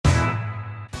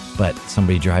But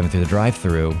somebody driving through the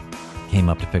drive-thru came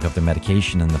up to pick up their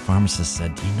medication, and the pharmacist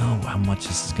said, "Do you know how much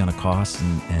this is going to cost?"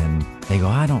 And they go,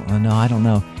 I don't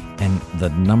know. And the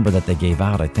number that they gave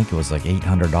out, I think it was like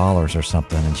 $800 or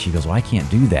something. And she goes, "Well, I can't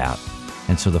do that."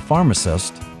 And so the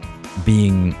pharmacist,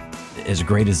 being as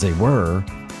great as they were,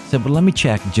 said, "Well, let me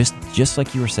check." Just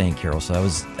like you were saying, Carol. So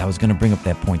I was going to bring up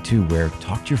that point too, where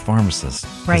talk to your pharmacist,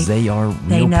 because they are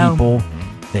real people.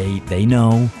 They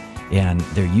know. And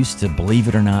there used to, believe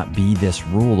it or not, be this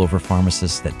rule over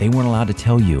pharmacists that they weren't allowed to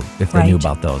tell you if they knew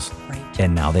about those. Right.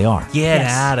 And now they are. Get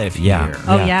out of here. Yeah.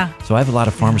 Oh, yeah. So I have a lot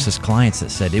of pharmacist clients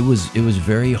that said it was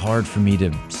very hard for me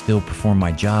to still perform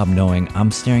my job knowing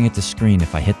I'm staring at the screen.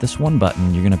 If I hit this one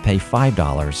button, you're going to pay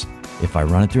 $5. If I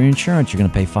run it through insurance, you're going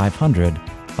to pay $500.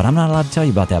 But I'm not allowed to tell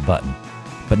you about that button.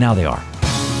 But now they are.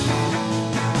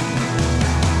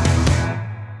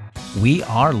 We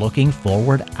are looking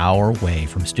forward our way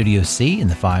from Studio C in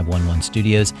the 511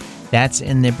 Studios. That's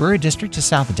in the Brewery District just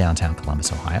south of downtown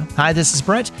Columbus, Ohio. Hi, this is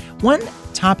Brett. One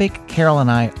topic Carol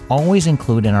and I always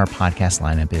include in our podcast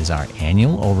lineup is our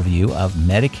annual overview of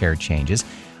Medicare changes.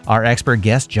 Our expert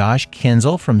guest, Josh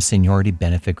Kinzel from Seniority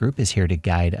Benefit Group, is here to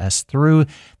guide us through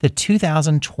the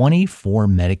 2024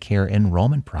 Medicare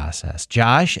enrollment process.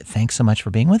 Josh, thanks so much for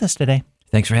being with us today.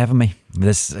 Thanks for having me.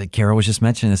 This, Carol was just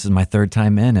mentioning, this is my third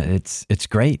time in. It's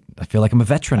great. I feel like I'm a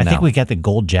veteran now. I think we got the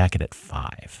gold jacket at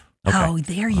 5. Okay. Oh,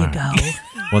 there you go.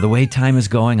 Well, the way time is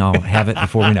going, I'll have it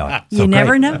before we know it. So you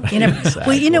never know.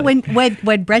 Exactly. Well,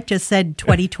 when Brett just said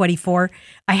 2024,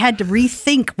 I had to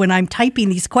rethink when I'm typing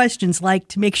these questions, like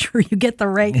to make sure you get the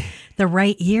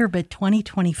right year. But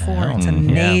 2024, it's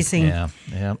amazing.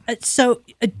 Yeah. So,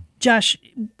 Josh,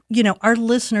 our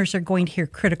listeners are going to hear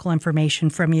critical information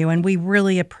from you, and we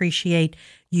really appreciate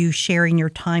you sharing your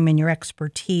time and your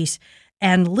expertise.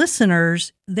 And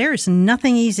listeners, there's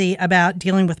nothing easy about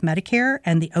dealing with Medicare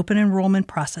and the open enrollment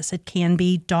process. It can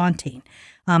be daunting.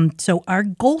 So our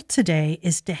goal today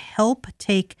is to help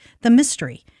take the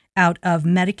mystery out of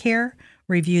Medicare,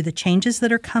 review the changes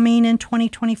that are coming in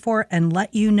 2024, and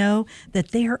let you know that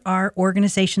there are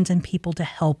organizations and people to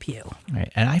help you. Right.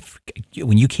 And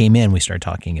when you came in, we started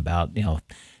talking about,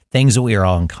 things that we are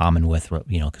all in common with,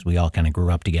 because we all kind of grew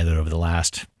up together over the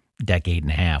last decade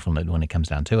and a half when it comes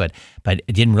down to it. But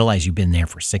I didn't realize you've been there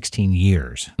for 16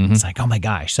 years. Mm-hmm. It's like, oh my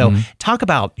gosh. So talk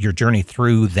about your journey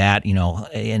through that,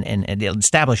 and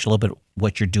establish a little bit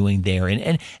what you're doing there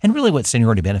and really what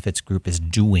Seniority Benefits Group is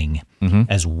doing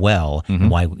as well,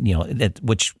 and why,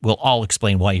 which will all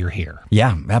explain why you're here.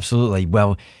 Yeah, absolutely.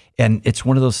 Well, and it's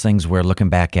one of those things where, looking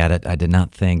back at it, I did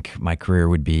not think my career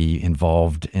would be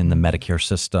involved in the Medicare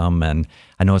system. And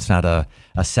I know it's not a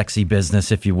sexy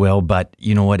business, if you will, but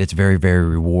you know what? It's very, very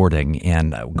rewarding.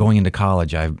 And going into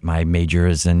college, my major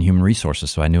is in human resources.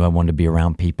 So I knew I wanted to be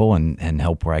around people and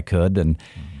help where I could. And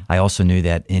I also knew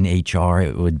that in HR,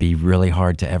 it would be really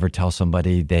hard to ever tell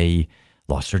somebody they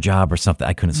lost their job or something.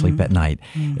 I couldn't sleep at night.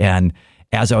 And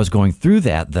as I was going through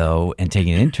that, though, and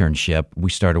taking an internship, we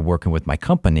started working with my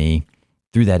company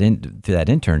through that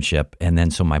internship. And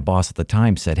then so my boss at the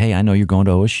time said, "Hey, I know you're going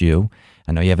to OSU.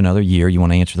 I know you have another year. You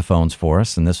want to answer the phones for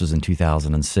us?" And this was in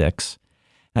 2006.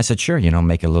 And I said, "Sure,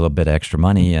 make a little bit of extra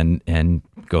money and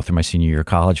go through my senior year of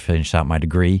college, finish out my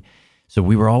degree." So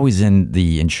we were always in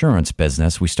the insurance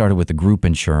business. We started with the group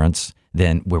insurance,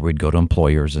 then where we'd go to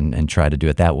employers and try to do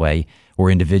it that way,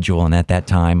 or individual. And at that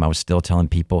time, I was still telling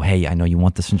people, "Hey, I know you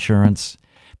want this insurance,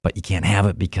 but you can't have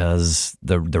it because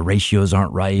the ratios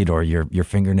aren't right, or your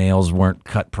fingernails weren't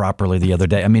cut properly the other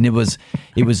day." I mean, it was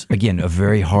again a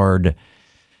very hard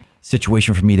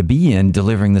situation for me to be in,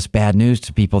 delivering this bad news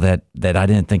to people that I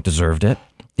didn't think deserved it.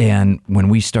 And when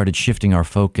we started shifting our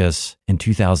focus in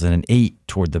 2008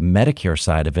 toward the Medicare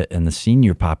side of it and the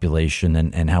senior population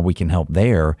and how we can help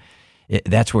there,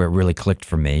 that's where it really clicked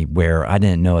for me, where I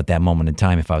didn't know at that moment in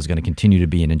time if I was going to continue to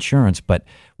be in insurance. But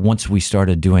once we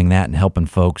started doing that and helping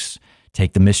folks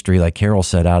take the mystery, like Carol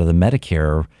said, out of the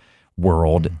Medicare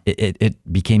world, it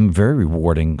became a very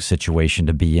rewarding situation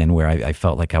to be in, where I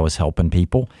felt like I was helping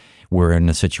people. We're in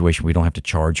a situation we don't have to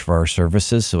charge for our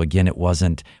services. So again,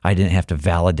 I didn't have to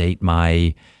validate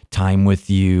my time with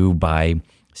you by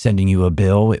sending you a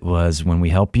bill. It was, when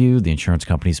we help you, the insurance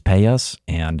companies pay us.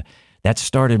 And that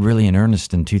started really in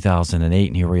earnest in 2008,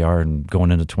 and here we are and going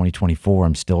into 2024.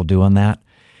 I'm still doing that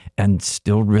and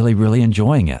still really, really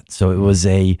enjoying it. So it was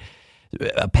a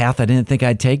path I didn't think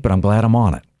I'd take, but I'm glad I'm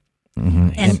on it.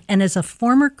 Mm-hmm. And as a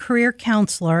former career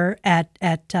counselor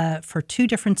for 2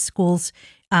 different schools,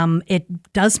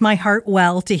 it does my heart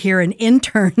well to hear an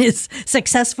intern is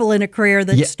successful in a career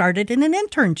that started in an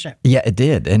internship. Yeah, it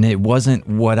did. And it wasn't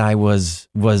what I was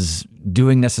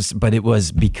doing but it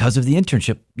was because of the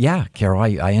internship. Yeah, Carol,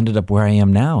 I ended up where I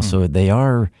am now. So they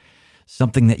are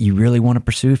something that you really want to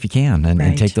pursue if you can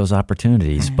and take those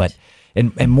opportunities. Right. But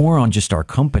and more on just our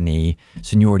company,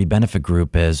 Seniority Benefit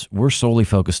Group, is we're solely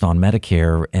focused on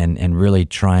Medicare and really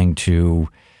trying to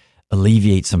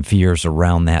alleviate some fears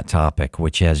around that topic,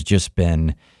 which has just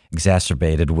been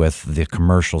exacerbated with the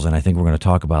commercials. And I think we're going to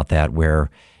talk about that, where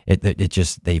it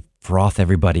just, they froth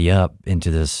everybody up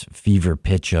into this fever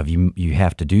pitch of you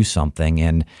have to do something.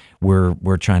 And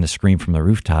we're trying to scream from the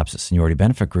rooftops at Seniority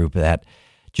Benefit Group that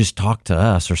just talk to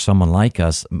us or someone like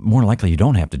us. More likely, you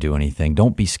don't have to do anything.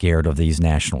 Don't be scared of these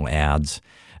national ads,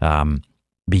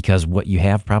 because what you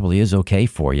have probably is okay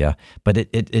for you. But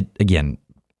it again,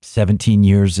 17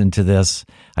 years into this,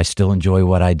 I still enjoy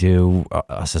what I do.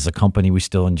 Us as a company, we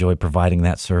still enjoy providing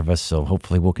that service. So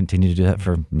hopefully we'll continue to do that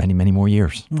for many, many more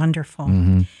years. Wonderful.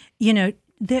 Mm-hmm. You know,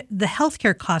 the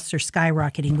healthcare costs are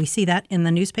skyrocketing. We see that in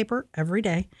the newspaper every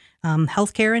day.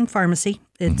 Healthcare and pharmacy,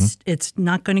 it's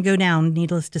not going to go down,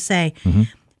 needless to say. Mm-hmm.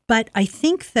 But I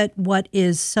think that what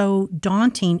is so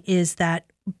daunting is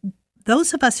that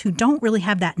those of us who don't really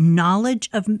have that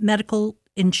knowledge of medical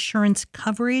insurance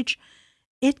coverage,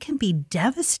 it can be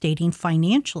devastating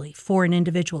financially for an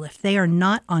individual if they are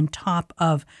not on top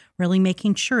of really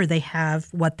making sure they have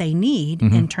what they need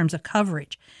in terms of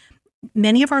coverage.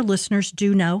 Many of our listeners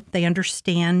do know, they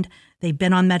understand, they've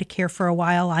been on Medicare for a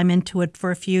while. I'm into it for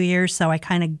a few years, so I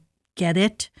kind of get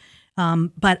it.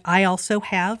 But I also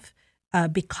have,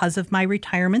 because of my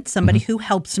retirement, somebody who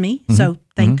helps me. So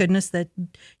thank goodness that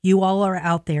you all are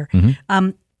out there.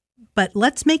 But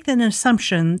let's make an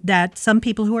assumption that some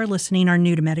people who are listening are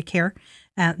new to Medicare,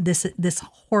 this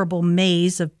horrible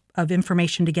maze of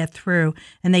information to get through,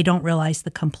 and they don't realize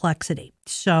the complexity.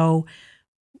 So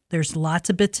there's lots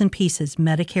of bits and pieces: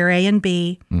 Medicare A and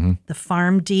B, the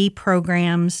Pharm D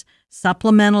programs,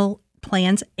 supplemental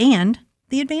plans, and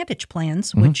the Advantage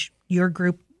plans, which your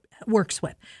group works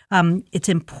with. It's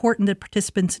important that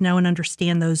participants know and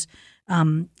understand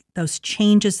those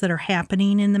changes that are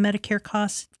happening in the Medicare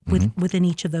costs within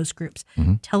each of those groups.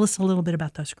 Tell us a little bit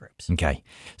about those groups. Okay.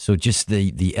 So just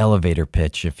the elevator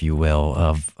pitch, if you will,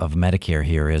 of Medicare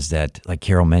here is that, like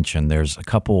Carol mentioned, there's a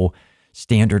couple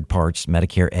standard parts,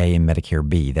 Medicare A and Medicare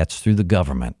B. That's through the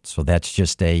government. So that's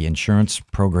just a insurance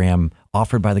program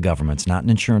offered by the government. It's not an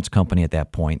insurance company at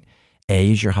that point.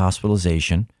 A is your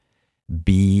hospitalization.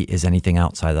 B is anything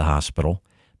outside the hospital.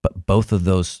 But both of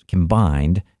those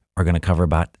combined are going to cover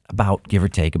about give or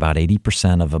take, about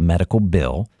 80% of a medical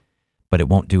bill, but it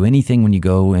won't do anything when you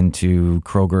go into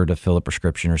Kroger to fill a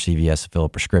prescription or CVS to fill a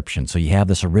prescription. So you have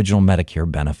this original Medicare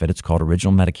benefit. It's called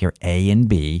Original Medicare A and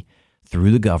B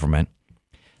through the government.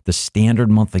 The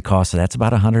standard monthly cost of that's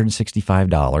about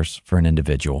 $165 for an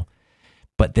individual.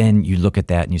 But then you look at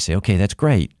that and you say, okay, that's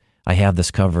great. I have this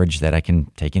coverage that I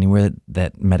can take anywhere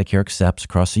that Medicare accepts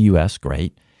across the U.S.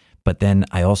 Great. But then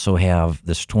I also have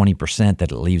this 20%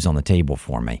 that it leaves on the table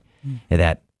for me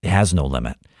that has no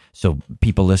limit. So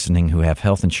people listening who have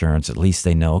health insurance, at least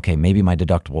they know, okay, maybe my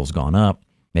deductible has gone up,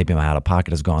 maybe my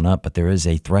out-of-pocket has gone up, but there is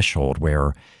a threshold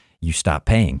where you stop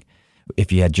paying.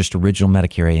 If you had just original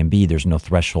Medicare A and B, there's no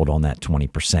threshold on that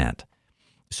 20%.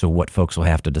 So what folks will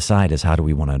have to decide is, how do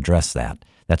we want to address that?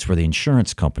 That's where the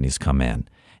insurance companies come in.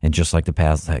 And just like the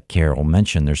path that Carol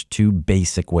mentioned, there's two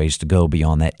basic ways to go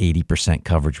beyond that 80%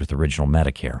 coverage with original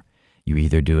Medicare. You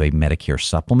either do a Medicare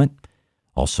supplement,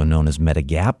 also known as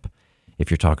Medigap.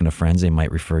 If you're talking to friends, they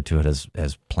might refer to it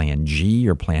as Plan G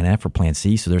or Plan F or Plan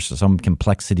C. So there's some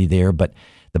complexity there, but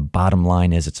the bottom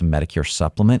line is it's a Medicare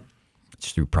supplement.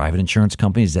 It's through private insurance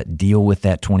companies that deal with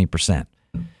that 20%.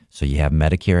 So you have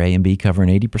Medicare A and B covering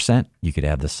 80%. You could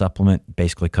have the supplement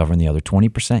basically covering the other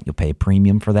 20%. You'll pay a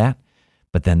premium for that.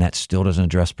 But then that still doesn't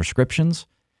address prescriptions.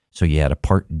 So you had a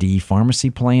Part D pharmacy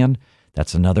plan.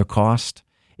 That's another cost.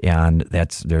 And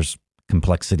there's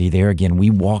complexity there. Again, we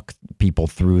walk people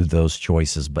through those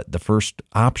choices. But the first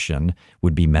option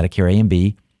would be Medicare A and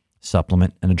B,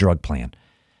 supplement, and a drug plan.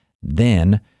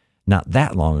 Then, not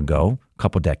that long ago, a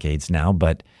couple decades now,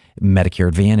 but Medicare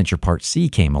Advantage or Part C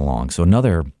came along. So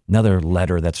another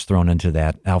letter that's thrown into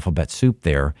that alphabet soup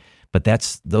there. But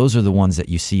those are the ones that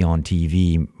you see on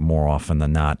TV more often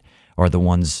than not, are the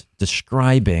ones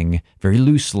describing very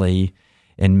loosely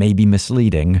and maybe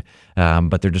misleading,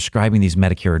 but they're describing these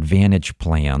Medicare Advantage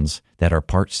plans that are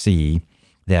Part C,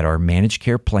 that are managed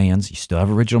care plans. You still have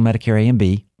original Medicare A and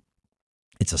B.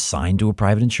 It's assigned to a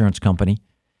private insurance company.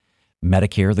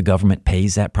 Medicare, the government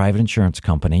pays that private insurance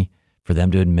company for them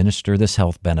to administer this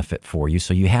health benefit for you.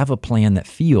 So you have a plan that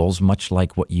feels much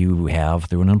like what you have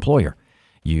through an employer.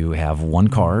 You have one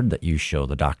card that you show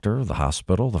the doctor, the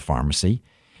hospital, the pharmacy,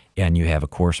 and you have a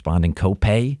corresponding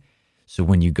copay. So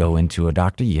when you go into a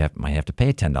doctor, might have to pay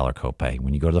a $10 copay.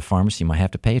 When you go to the pharmacy, you might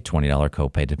have to pay a $20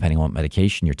 copay, depending on what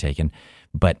medication you're taking.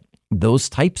 But those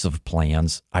types of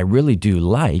plans I really do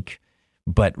like.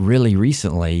 But really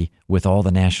recently, with all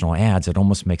the national ads, it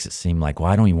almost makes it seem like,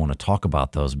 well, I don't even want to talk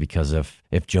about those, because if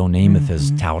Joe Namath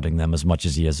is touting them as much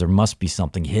as he is, there must be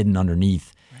something hidden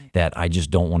underneath that I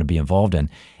just don't want to be involved in.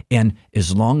 And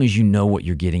as long as you know what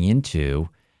you're getting into,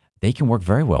 they can work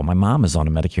very well. My mom is on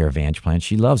a Medicare Advantage plan.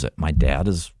 She loves it. My dad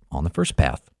is on the first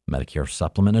path, Medicare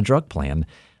supplement and drug plan.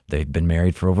 They've been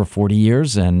married for over 40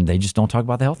 years, and they just don't talk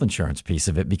about the health insurance piece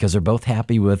of it because they're both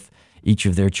happy with each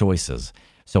of their choices.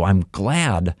 So I'm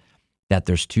glad that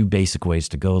there's two basic ways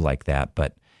to go like that,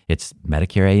 but it's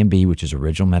Medicare A and B, which is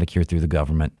original Medicare through the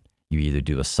government. You either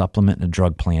do a supplement and a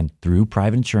drug plan through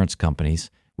private insurance companies,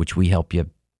 which we help you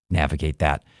navigate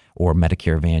that, or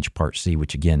Medicare Advantage Part C,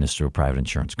 which again is through a private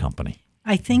insurance company.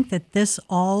 I think that this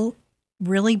all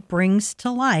really brings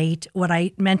to light what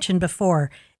I mentioned before.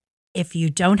 If you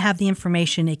don't have the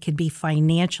information, it could be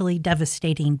financially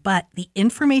devastating, but the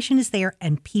information is there,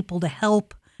 and people to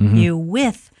help you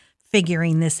with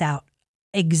figuring this out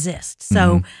exist.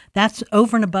 So that's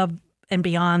over and above and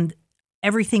beyond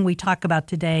everything we talk about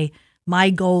today.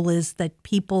 My goal is that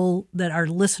people, that our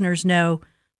listeners know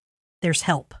there's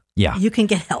help. Yeah. You can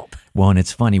get help. Well, and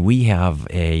it's funny, we have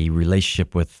a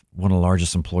relationship with one of the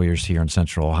largest employers here in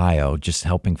Central Ohio, just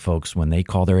helping folks when they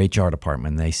call their HR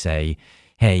department and they say,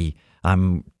 hey,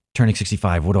 I'm turning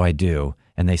 65, what do I do?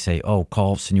 And they say, oh,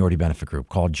 call Seniority Benefit Group,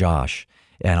 call Josh.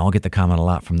 And I'll get the comment a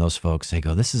lot from those folks. They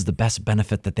go, this is the best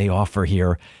benefit that they offer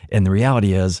here. And the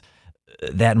reality is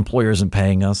that employer isn't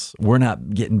paying us. We're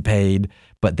not getting paid,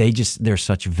 but there's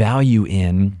such value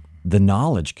in the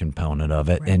knowledge component of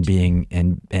it, and being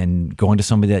and going to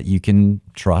somebody that you can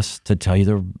trust to tell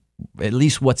you at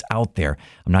least what's out there.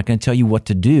 I'm not going to tell you what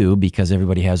to do because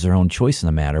everybody has their own choice in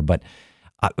the matter, but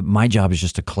my job is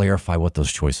just to clarify what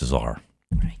those choices are.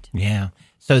 Right. Yeah.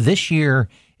 So this year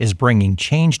is bringing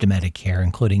change to Medicare,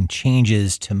 including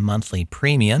changes to monthly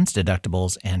premiums,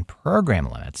 deductibles, and program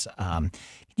limits. Can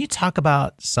you talk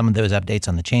about some of those updates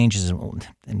on the changes and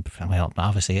well,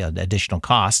 obviously additional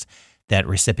costs that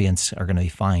recipients are going to be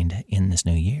fined in this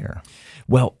new year?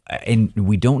 Well, and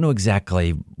we don't know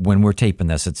exactly when we're taping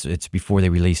this. It's before they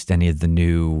released any of the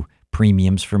new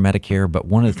premiums for Medicare. But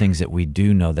one of the things that we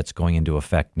do know that's going into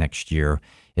effect next year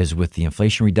is with the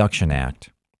Inflation Reduction Act,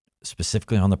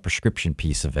 specifically on the prescription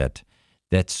piece of it,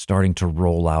 that's starting to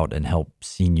roll out and help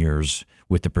seniors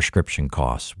with the prescription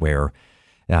costs, where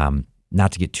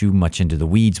not to get too much into the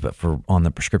weeds, but on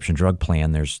the prescription drug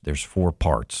plan, there's 4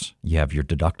 parts. You have your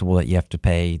deductible that you have to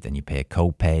pay, then you pay a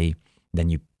copay, then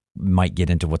you might get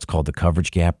into what's called the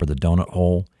coverage gap or the donut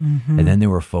hole. And then there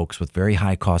were folks with very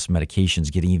high cost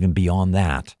medications getting even beyond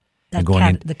that.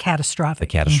 The catastrophic. The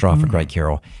catastrophic, right,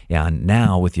 Carol? And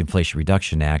now with the Inflation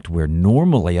Reduction Act, where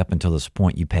normally up until this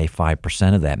point you pay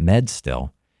 5% of that med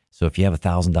still. So if you have a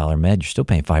 $1,000 med, you're still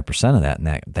paying 5% of that in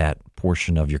that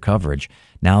portion of your coverage.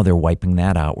 Now they're wiping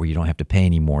that out where you don't have to pay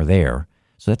any more there.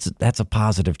 So that's a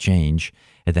positive change.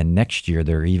 And then next year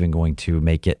they're even going to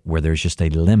make it where there's just a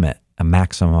limit, a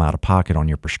maximum out of pocket on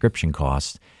your prescription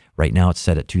costs. Right now it's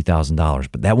set at $2,000,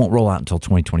 but that won't roll out until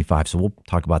 2025. So we'll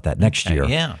talk about that next year.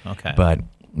 Yeah, okay.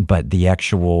 But the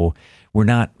actual,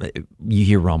 you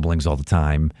hear rumblings all the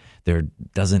time. There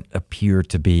doesn't appear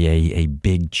to be a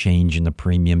big change in the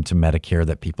premium to Medicare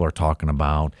that people are talking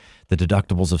about. The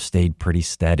deductibles have stayed pretty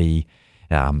steady.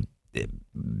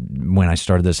 When I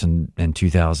started this in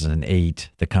 2008,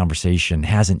 the conversation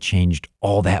hasn't changed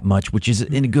all that much, which is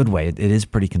in a good way. It is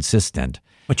pretty consistent.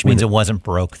 Which means it wasn't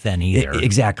broke then either.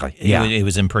 Exactly. Yeah. It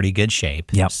was in pretty good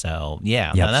shape. Yep. So,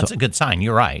 yeah, Yep. no, that's a good sign.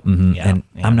 You're right. Yeah, and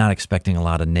I'm not expecting a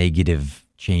lot of negative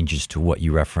changes to what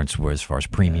you referenced where as far as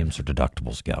premiums or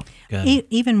deductibles go. Good.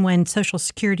 Even when Social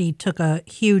Security took a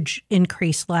huge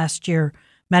increase last year,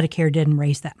 Medicare didn't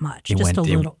raise that much. Just a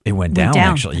little. It went down,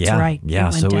 actually. That's yeah. right.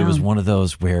 Yeah. So it was one of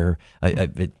those where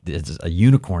it's a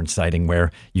unicorn sighting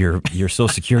where your Social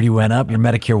Security went up, your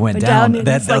Medicare went down.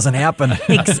 That doesn't happen.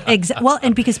 Well,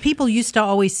 and because people used to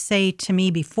always say to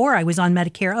me before I was on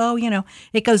Medicare,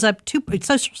 it goes up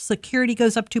Social Security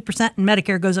goes up 2% and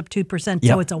Medicare goes up 2%,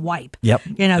 so it's a wipe. Yep.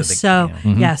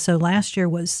 So last year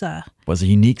was a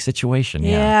unique situation.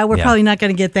 Yeah, we're probably not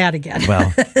going to get that again.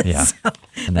 Well, yeah.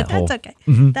 But that's okay.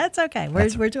 That's okay.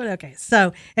 We're doing okay.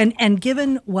 So, and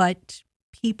given what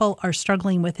people are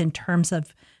struggling with in terms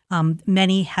of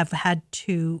Many have had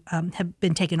to have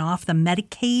been taken off the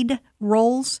Medicaid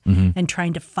rolls and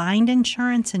trying to find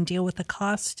insurance and deal with the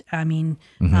cost. I mean,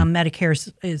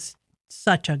 Medicare is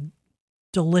such a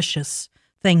delicious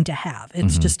thing to have.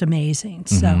 It's just amazing.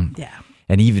 So, yeah.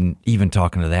 And even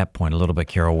talking to that point a little bit,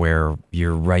 Carol, where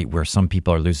you're right, where some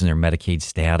people are losing their Medicaid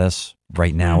status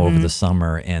right now over the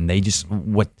summer, and they just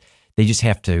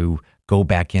have to go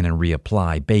back in and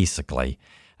reapply, basically.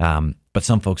 But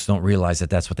some folks don't realize that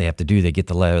that's what they have to do. They get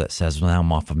the letter that says, well, now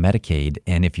I'm off of Medicaid.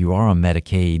 And if you are on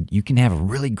Medicaid, you can have a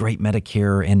really great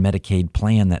Medicare and Medicaid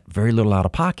plan that very little out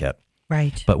of pocket.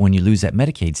 Right. But when you lose that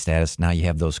Medicaid status, now you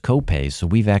have those copays. So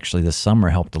we've actually this summer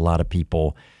helped a lot of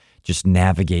people just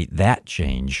navigate that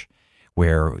change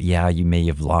where, yeah, you may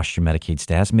have lost your Medicaid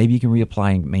status. Maybe you can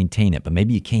reapply and maintain it, but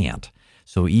maybe you can't.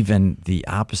 So even the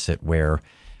opposite where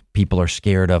people are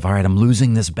scared of, all right, I'm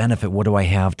losing this benefit. What do I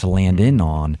have to land in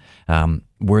on?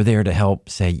 We're there to help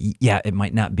say, yeah, it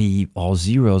might not be all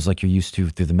zeros like you're used to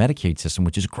through the Medicaid system,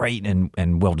 which is great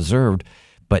and well-deserved.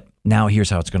 But now here's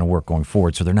how it's going to work going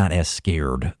forward. So they're not as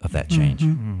scared of that change.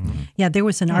 Yeah, there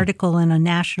was an article in a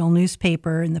national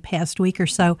newspaper in the past week or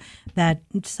so that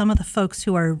some of the folks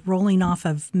who are rolling off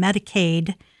of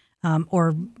Medicaid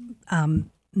or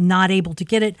not able to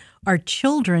get it are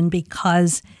children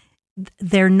because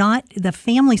the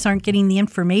families aren't getting the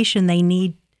information they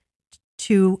need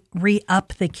to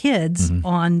re-up the kids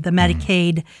on the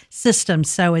Medicaid system.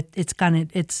 So it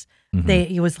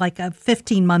was like a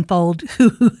 15-month-old who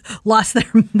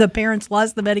the parents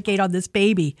lost the Medicaid on this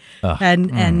baby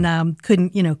and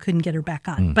couldn't get her back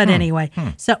on. But anyway,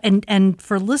 so and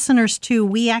for listeners too,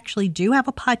 we actually do have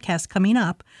a podcast coming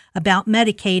up about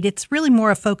Medicaid. It's really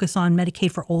more a focus on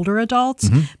Medicaid for older adults,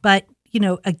 but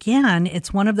again,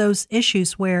 it's one of those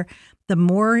issues where the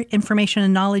more information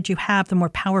and knowledge you have, the more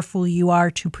powerful you are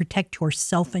to protect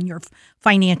yourself and your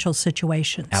financial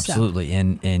situation. Absolutely.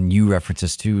 So. And you referenced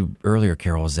this too earlier,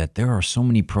 Carol, is that there are so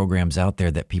many programs out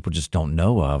there that people just don't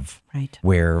know of, right?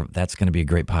 Where that's going to be a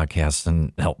great podcast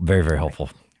and very, very helpful.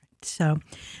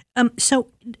 Right. So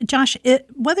Josh,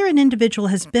 whether an individual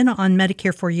has been on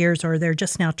Medicare for years or they're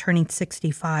just now turning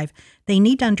 65, they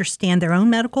need to understand their own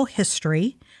medical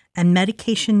history and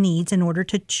medication needs in order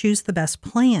to choose the best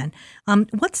plan.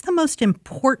 What's the most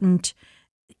important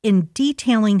in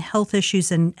detailing health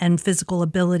issues and physical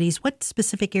abilities? What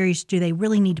specific areas do they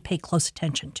really need to pay close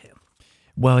attention to?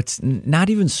 Well, it's not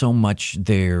even so much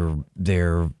their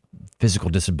physical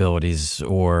disabilities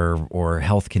or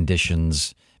health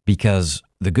conditions, because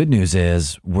the good news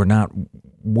is we're not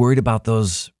worried about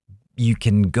those. You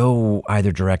can go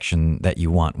either direction that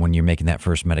you want when you're making that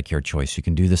first Medicare choice. You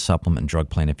can do the supplement and drug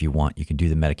plan if you want. You can do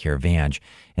the Medicare Advantage,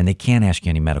 and they can't ask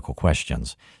you any medical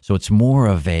questions. So it's more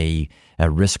of a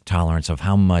risk tolerance of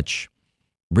how much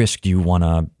risk do you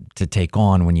want to take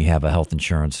on when you have a health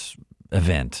insurance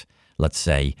event, let's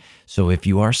say. So if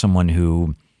you are someone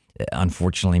who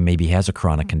unfortunately maybe has a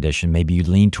chronic condition, maybe you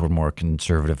lean toward more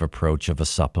conservative approach of a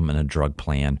supplement and drug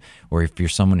plan, or if you're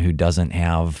someone who doesn't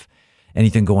have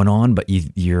anything going on, but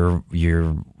you're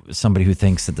somebody who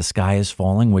thinks that the sky is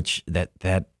falling, which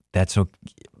that's okay.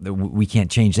 We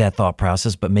can't change that thought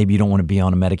process, but maybe you don't want to be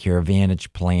on a Medicare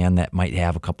Advantage plan that might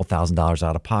have a couple $1,000s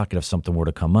out of pocket if something were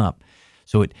to come up.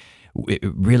 So it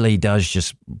really does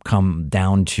just come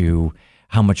down to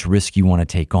how much risk you want to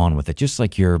take on with it. Just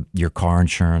like your car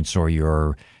insurance or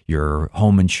your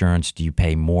home insurance, do you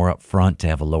pay more up front to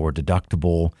have a lower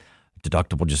deductible?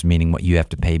 Deductible just meaning what you have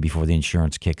to pay before the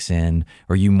insurance kicks in.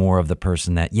 Or are you more of the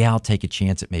person that, I'll take a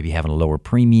chance at maybe having a lower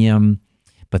premium,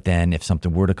 but then if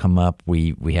something were to come up,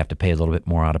 we have to pay a little bit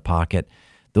more out of pocket.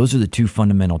 Those are the two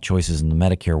fundamental choices in the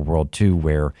Medicare world too,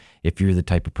 where if you're the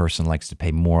type of person who likes to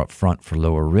pay more up front for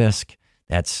lower risk,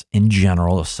 that's in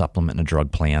general a supplement and a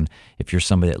drug plan. If you're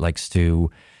somebody that likes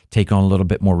to take on a little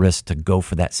bit more risk to go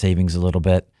for that savings a little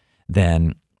bit,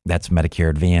 then that's Medicare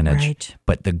Advantage. Right.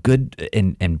 But the good,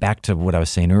 and back to what I was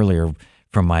saying earlier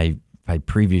from my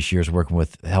previous years working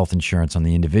with health insurance on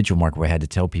the individual market, where I had to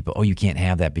tell people, you can't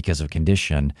have that because of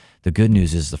condition. The good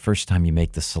news is the first time you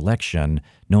make the selection,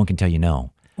 no one can tell you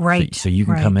no. Right. So you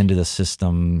can come into the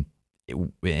system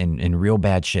in real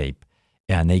bad shape,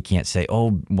 and they can't say, I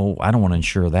don't want to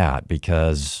insure that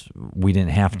because we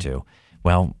didn't have to.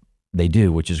 Well, they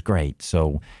do, which is great.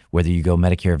 So whether you go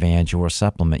Medicare Advantage or a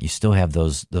supplement, you still have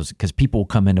those because people will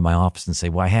come into my office and say,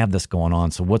 well, I have this going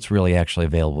on, so what's really actually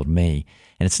available to me?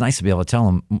 And it's nice to be able to tell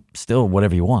them still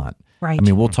whatever you want. Right. I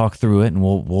mean, we'll talk through it and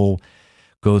we'll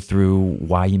go through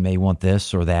why you may want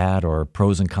this or that or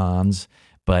pros and cons,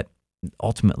 but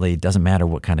ultimately it doesn't matter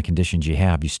what kind of conditions you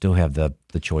have. You still have the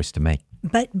choice to make.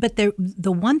 But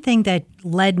the one thing that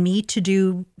led me to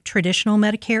do traditional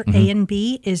Medicare A and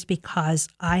B is because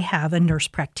I have a nurse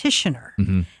practitioner.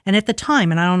 And at the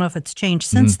time, and I don't know if it's changed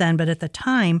since then, but at the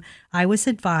time I was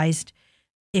advised,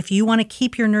 if you want to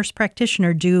keep your nurse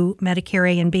practitioner, do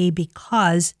Medicare A and B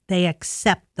because they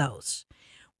accept those.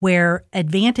 Where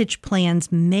Advantage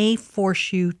plans may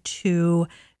force you to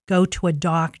go to a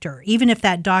doctor, even if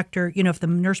that doctor, if the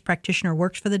nurse practitioner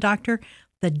works for the doctor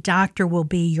will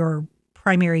be your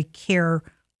primary care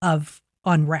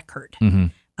on record.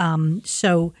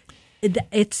 So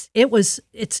it's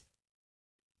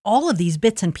all of these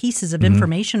bits and pieces of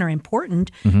information are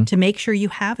important to make sure you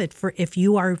have it for if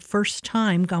you are first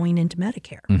time going into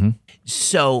Medicare.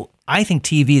 So I think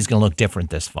TV is going to look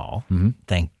different this fall.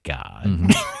 Thank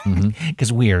God.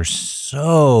 Because we are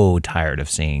so tired of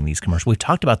seeing these commercials. We've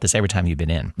talked about this every time you've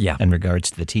been in. Yeah. In regards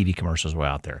to the TV commercials were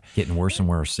out there. Getting worse and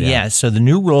worse. Yeah. So the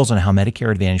new rules on how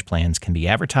Medicare Advantage plans can be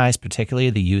advertised, particularly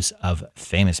the use of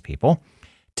famous people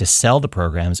to sell the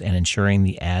programs and ensuring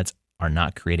the ads are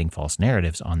not creating false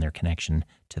narratives on their connection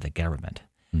to the government.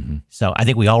 So I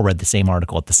think we all read the same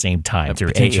article at the same time through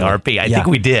AARP. I think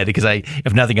we did because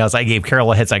if nothing else, I gave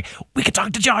Carol a heads like, we could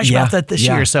talk to Josh about that this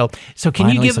year. So can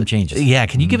Finally, you give some changes? Yeah,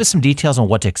 can you give us some details on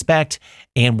what to expect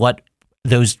and what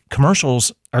those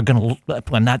commercials are going to look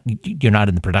like? Well, you're not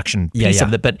in the production piece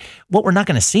of it, but what we're not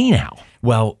going to see now.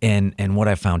 Well, and what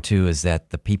I found too is that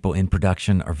the people in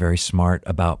production are very smart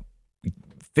about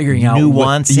figuring out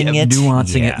nuancing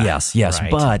it. Yes.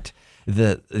 Right. But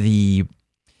the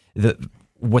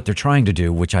what they're trying to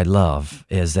do, which I love,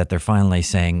 is that they're finally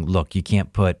saying, look, you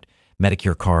can't put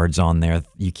Medicare cards on there.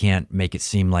 You can't make it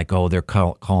seem like, oh, they're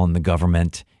calling the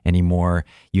government anymore.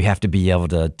 You have to be able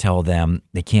to tell them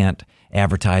they can't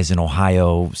advertise in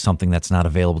Ohio something that's not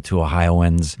available to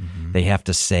Ohioans. They have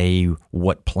to say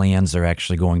what plans they're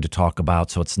actually going to talk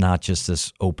about. So it's not just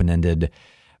this open-ended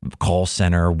call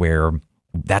center where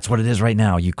that's what it is right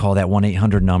now. You call that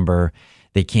 1-800 number.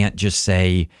 They can't just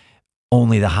say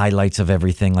only the highlights of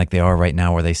everything like they are right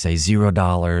now, where they say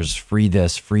 $0, free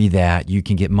this, free that. You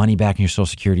can get money back in your Social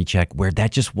Security check, where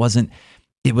that just wasn't.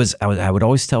 It was. I would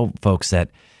always tell folks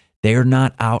that they're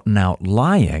not out and out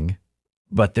lying,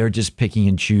 but they're just picking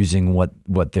and choosing what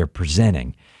they're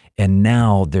presenting. And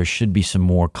now there should be some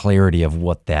more clarity of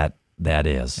what that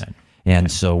is.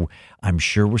 And so I'm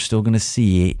sure we're still going to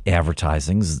see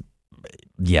advertisings.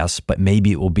 Yes, but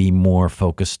maybe it will be more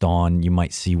focused on, you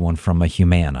might see one from a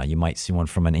Humana, you might see one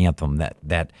from an Anthem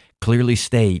that clearly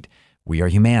state, we are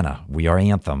Humana, we are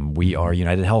Anthem, we are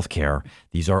United Healthcare.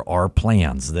 These are our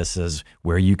plans. This is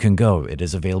where you can go. It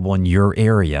is available in your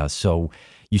area. So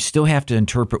you still have to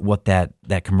interpret what that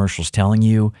commercial's telling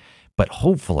you, but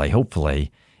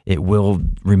hopefully it will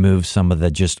remove some of the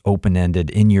just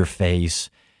open-ended, in-your-face,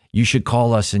 you should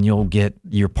call us and you'll get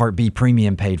your Part B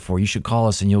premium paid for. You should call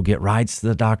us and you'll get rides to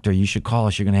the doctor. You should call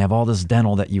us. You're going to have all this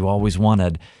dental that you always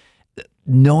wanted.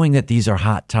 Knowing that these are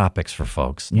hot topics for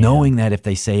folks, knowing that if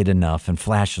they say it enough and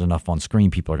flash it enough on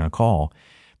screen, people are going to call.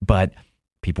 But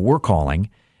people were calling,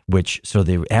 so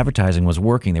the advertising was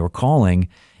working. They were calling.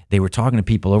 They were talking to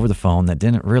people over the phone that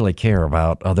didn't really care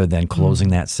about other than closing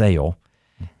that sale.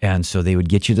 And so they would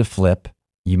get you to flip.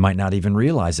 You might not even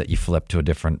realize that you flipped to a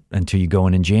different until you go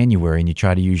in January and you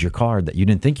try to use your card that you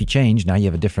didn't think you changed. Now you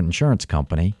have a different insurance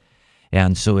company.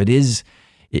 And so it is,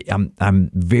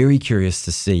 I'm very curious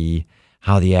to see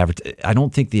how I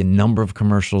don't think the number of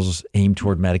commercials aimed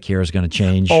toward Medicare is going to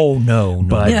change. Oh, no.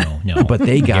 But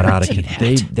they got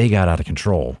they got out of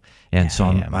control. And so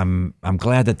I'm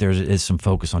glad that there is some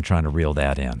focus on trying to reel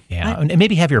that in. Yeah, and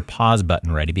maybe have your pause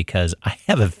button ready, because I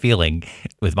have a feeling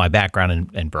with my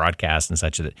background in broadcast and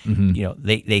such that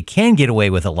they can get away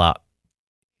with a lot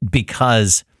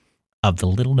because of the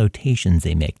little notations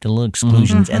they make, the little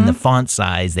exclusions and the font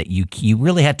size that you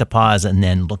really had to pause and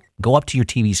then go up to your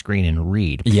TV screen and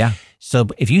read. Yeah. So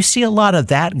if you see a lot of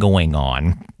that going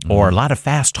on, or a lot of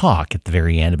fast talk at the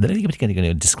very end of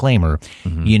a disclaimer,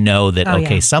 you know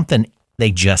that, something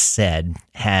they just said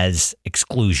has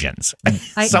exclusions.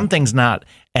 Something's not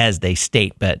as they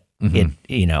state, but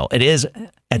it is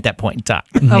at that point in time.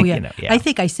 Oh, yeah. I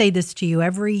think I say this to you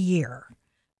every year.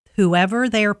 Whoever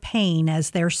they're paying as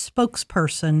their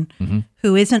spokesperson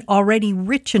who isn't already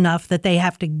rich enough that they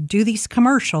have to do these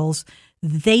commercials,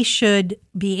 they should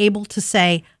be able to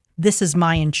say, this is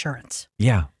my insurance.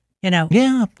 Yeah.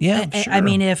 Yeah, sure. I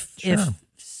mean, if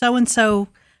so-and-so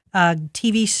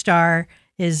TV star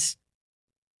is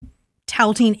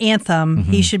touting Anthem,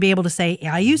 he should be able to say,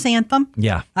 I use Anthem.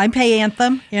 Yeah. I pay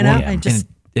Anthem, and just...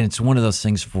 it's one of those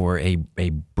things for a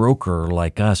broker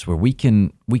like us where we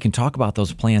can talk about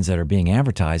those plans that are being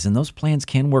advertised, and those plans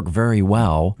can work very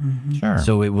well. Sure.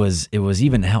 So it was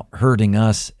even hurting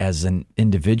us as an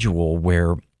individual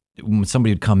where when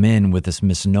somebody would come in with this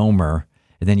misnomer,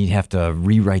 and then you'd have to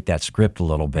rewrite that script a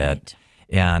little bit.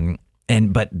 Right.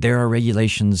 But there are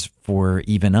regulations for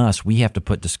even us. We have to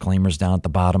put disclaimers down at the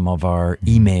bottom of our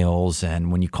emails,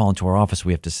 and when you call into our office,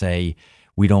 we have to say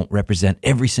we don't represent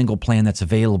every single plan that's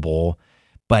available.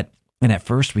 And at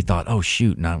first we thought, oh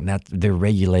shoot, now that they're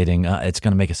regulating, it's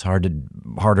going to make us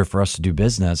harder for us to do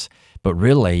business. But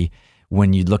really,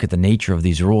 when you look at the nature of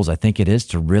these rules, I think it is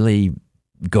to really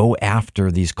go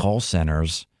after these call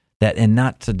centers. And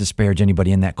not to disparage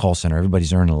anybody in that call center,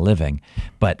 everybody's earning a living.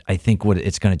 But I think what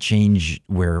it's going to change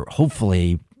where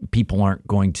hopefully people aren't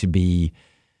going to be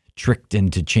tricked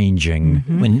into changing.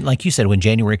 When, like you said, when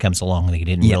January comes along, they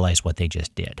didn't realize what they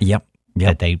just did. Yep.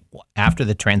 That after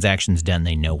the transaction's done,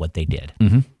 they know what they did.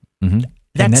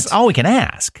 That's all we can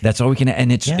ask. That's all we can.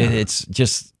 And it's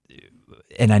just,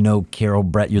 and I know Carol,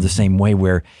 Brett, you're the same way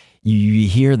where you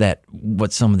hear that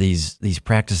what some of these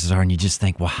practices are, and you just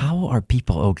think, well, how are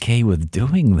people okay with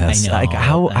doing this? I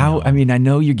know. I mean, I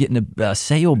know you're getting a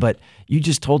sale, but you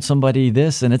just told somebody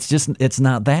this, and it's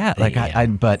not that.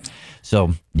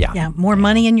 More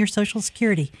money in your Social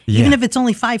Security, even if it's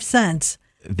only 5 cents.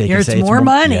 There's more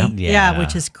money,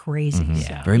 which is crazy.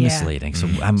 Very misleading. So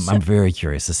I'm very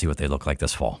curious to see what they look like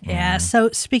this fall. Yeah. So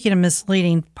speaking of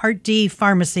misleading, Part D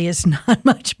pharmacy is not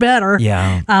much better.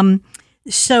 Yeah.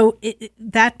 So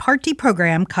that Part D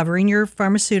program covering your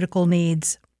pharmaceutical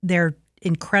needs, they're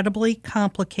incredibly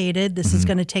complicated. This is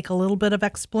going to take a little bit of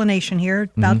explanation here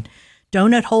about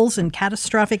donut holes and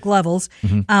catastrophic levels.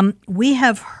 We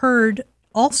have heard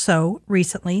also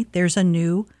recently there's a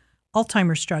new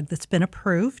Alzheimer's drug that's been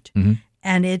approved,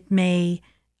 and it may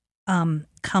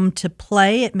come to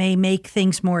play. It may make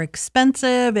things more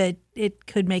expensive. It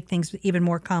could make things even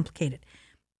more complicated.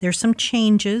 There's some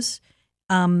changes.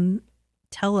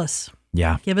 Tell us.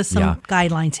 Yeah. Give us some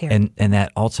guidelines here. And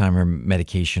that Alzheimer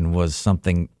medication was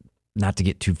something, not to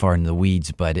get too far into the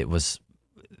weeds, but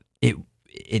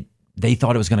they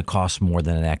thought it was going to cost more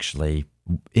than it actually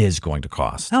is going to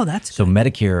cost. Oh, that's so good.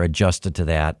 Medicare adjusted to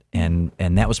that, and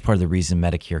that was part of the reason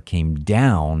Medicare came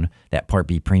down. That Part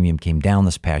B premium came down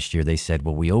this past year. They said,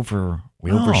 well, we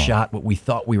overshot what we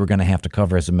thought we were going to have to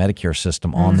cover as a Medicare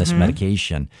system on this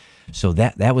medication. So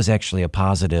that was actually a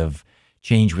positive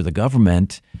change with the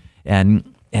government,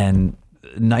 and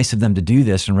nice of them to do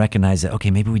this and recognize that,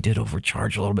 okay, maybe we did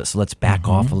overcharge a little bit, so let's back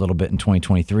off a little bit in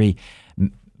 2023.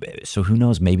 So who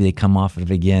knows, maybe they come off of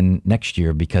it again next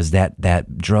year because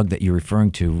that drug that you're referring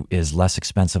to is less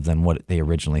expensive than what they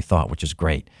originally thought, which is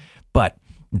great. But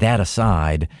that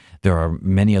aside, there are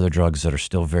many other drugs that are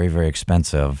still very, very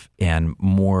expensive, and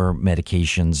more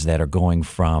medications that are going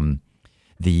from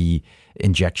the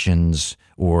injections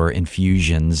or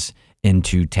infusions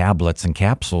into tablets and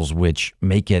capsules, which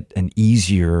make it an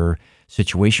easier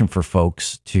situation for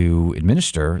folks to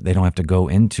administer. They don't have to go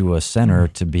into a center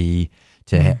to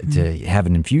have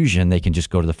an infusion. They can just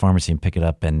go to the pharmacy and pick it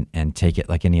up and take it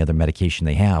like any other medication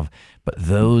they have. But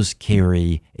those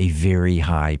carry a very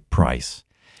high price.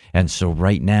 And so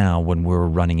right now, when we're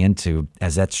running into,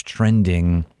 as that's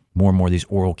trending, more and more these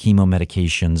oral chemo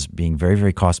medications being very,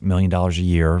 very cost $1 million a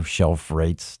year, shelf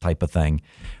rates type of thing,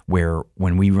 where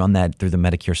when we run that through the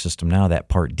Medicare system now, that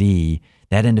Part D,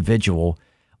 that individual,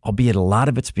 albeit a lot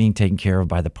of it's being taken care of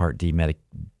by the Part D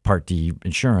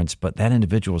insurance, but that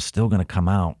individual is still going to come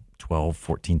out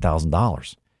 $12,000,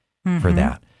 $14,000 for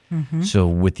that. So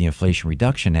with the Inflation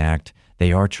Reduction Act,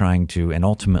 they are trying to, and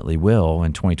ultimately will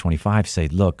in 2025, say,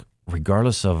 look,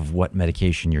 regardless of what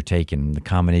medication you're taking, the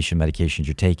combination of medications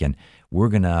you're taking, we're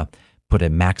going to put a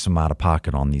maximum out of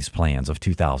pocket on these plans of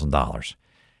 $2,000.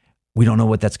 We don't know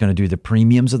what that's going to do to the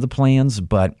premiums of the plans,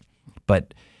 but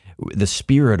the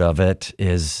spirit of it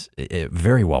is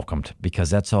very welcomed, because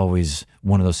that's always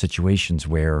one of those situations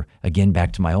where, again,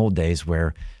 back to my old days,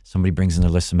 where somebody brings in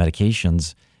their list of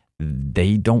medications,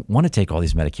 they don't want to take all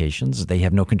these medications. They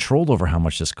have no control over how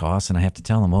much this costs, and I have to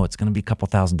tell them, it's going to be a couple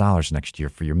 $1,000s next year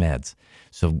for your meds.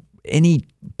 So any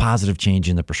positive change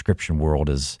in the prescription world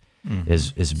is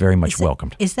very much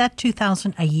welcomed. Is that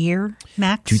 $2,000 a year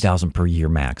max? $2,000 per year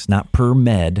max, not per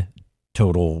med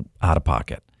total out of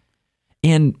pocket.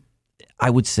 And I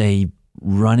would say,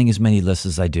 running as many lists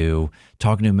as I do,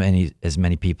 talking to as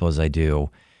many people as I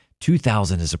do,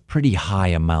 $2,000 is a pretty high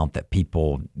amount that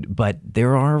people, but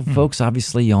there are folks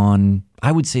obviously on,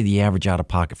 I would say the average out of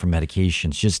pocket for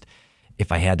medications, just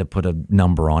if I had to put a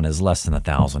number on, is less than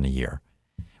 $1,000 a year,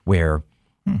 where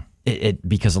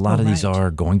Because a lot of these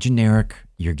are going generic.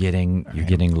 You're getting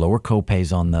lower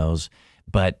copays on those,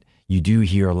 but you do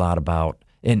hear a lot about.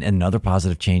 And another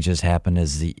positive change has happened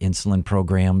is the insulin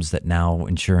programs that now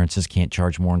insurances can't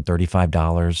charge more than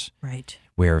 $35. Right.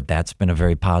 Where that's been a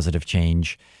very positive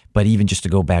change. But even just to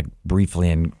go back briefly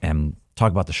and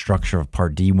talk about the structure of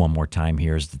Part D one more time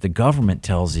here is that the government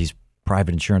tells these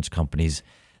private insurance companies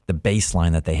the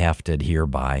baseline that they have to adhere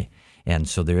by. And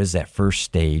so there is that first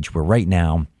stage where right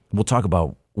now, we'll talk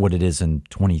about what it is in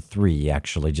 23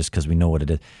 actually, just because we know what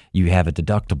it is. You have a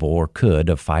deductible or could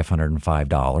of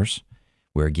 $505.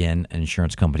 Where again, an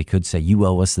insurance company could say, you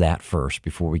owe us that first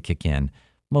before we kick in.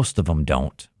 Most of them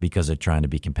don't because they're trying to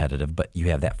be competitive, but you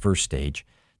have that first stage.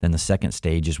 Then the second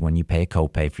stage is when you pay a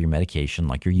copay for your medication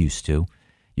like you're used to.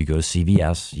 You go to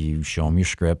CVS, you show them your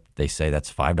script. They say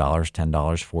that's $5, $10,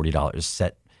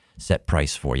 $40, set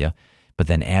price for you. But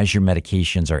then as your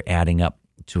medications are adding up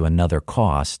to another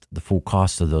cost, the full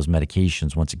cost of those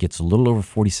medications, once it gets a little over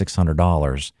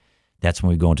 $4,600, that's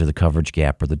when we go into the coverage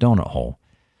gap or the donut hole.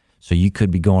 So you could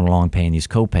be going along paying these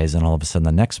copays, and all of a sudden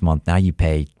the next month, now you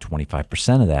pay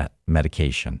 25% of that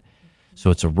medication. So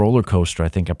it's a roller coaster. I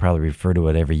think I probably refer to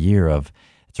it every year of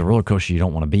it's a roller coaster you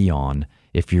don't want to be on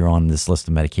if you're on this list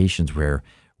of medications where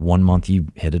one month you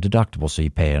hit a deductible, so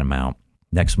you pay an amount.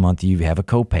 Next month you have a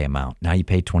copay amount. Now you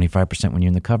pay 25% when you're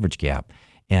in the coverage gap.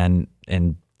 And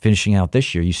finishing out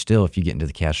this year, you still, if you get into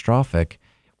the catastrophic,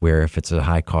 where if it's a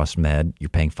high-cost med, you're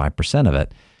paying 5% of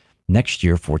it. Next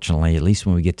year, fortunately, at least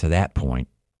when we get to that point,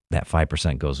 that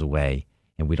 5% goes away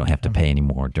and we don't have to pay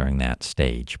anymore during that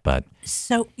stage. But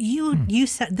so you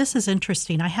said, this is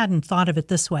interesting. I hadn't thought of it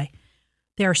this way.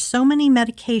 There are so many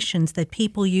medications that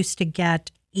people used to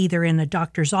get either in a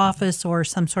doctor's office or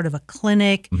some sort of a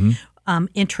clinic,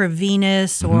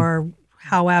 intravenous or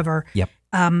however. Yep.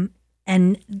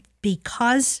 And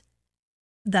because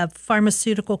the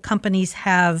pharmaceutical companies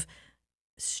have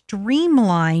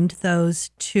streamlined those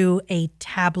to a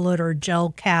tablet or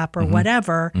gel cap or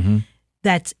whatever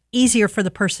that's easier for the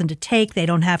person to take. They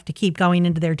don't have to keep going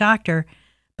into their doctor,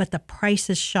 but the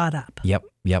prices shot up. Yep.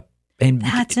 And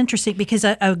that's interesting because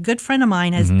a good friend of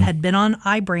mine had been on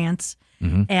Ibrance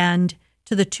and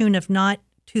to the tune of not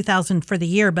 $2,000 for the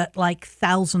year, but like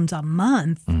thousands a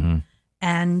month.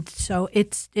 And so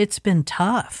it's been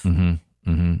tough. And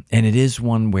it is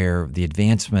one where the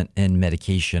advancement in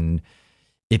medication,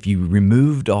 if you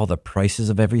removed all the prices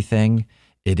of everything,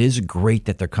 it is great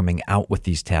that they're coming out with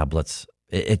these tablets.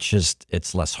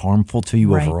 It's less harmful to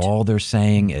you overall, they're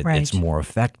saying. It's more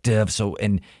effective. So,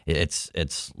 and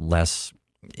it's less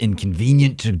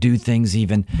inconvenient to do things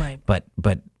even. But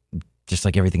just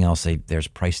like everything else, there's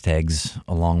price tags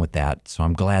along with that. So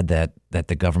I'm glad that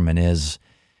the government is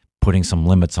putting some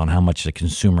limits on how much the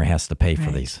consumer has to pay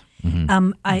for these.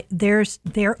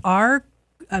 There are,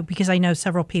 because I know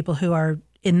several people who are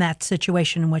in that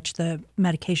situation in which the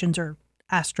medications are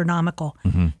astronomical.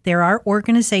 There are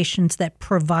organizations that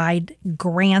provide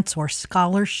grants or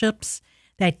scholarships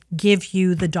that give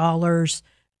you the dollars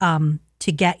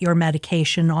to get your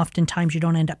medication. Oftentimes you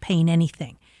don't end up paying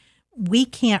anything. We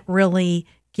can't really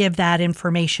give that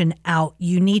information out.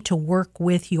 You need to work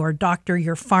with your doctor,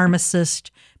 your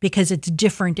pharmacist, because it's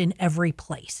different in every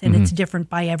place and it's different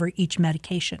by each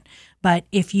medication. But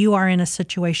if you are in a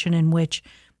situation in which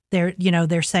they're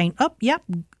saying,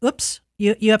 oops,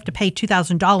 you have to pay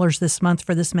 $2,000 this month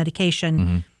for this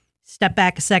medication. Step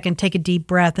back a second, take a deep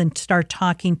breath, and start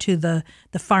talking to the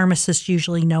pharmacists.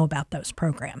 Usually know about those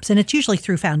programs, and it's usually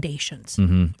through foundations.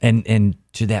 And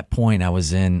to that point, I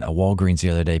was in a Walgreens the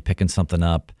other day picking something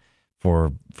up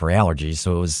for allergies,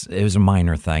 so it was a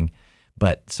minor thing,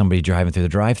 but somebody driving through the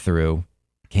drive-through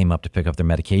came up to pick up their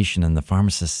medication, and the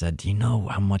pharmacist said, "Do you know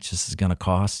how much this is going to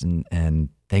cost?" And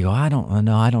they go, I don't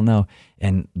know.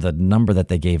 And the number that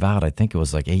they gave out, I think it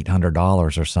was like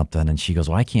 $800 or something. And she goes,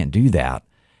 well, I can't do that.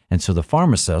 And so the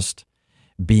pharmacist,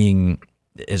 being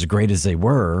as great as they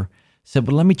were, said,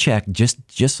 well, let me check,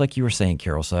 just like you were saying,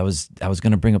 Carol. So I was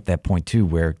going to bring up that point too,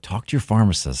 where talk to your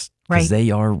pharmacist because they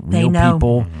are real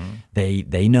people.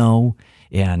 They know.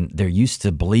 And there used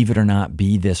to, believe it or not,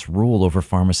 be this rule over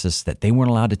pharmacists that they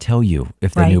weren't allowed to tell you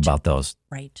if they knew about those.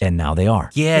 And now they are.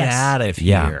 Get out of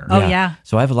here. Oh, yeah.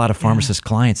 So I have a lot of pharmacist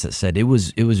clients that said it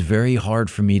was very hard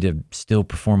for me to still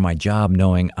perform my job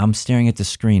knowing I'm staring at the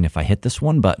screen. If I hit this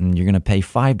one button, you're going to pay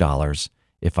 $5.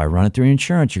 If I run it through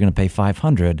insurance, you're going to pay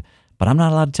 $500. But I'm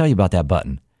not allowed to tell you about that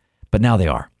button. But now they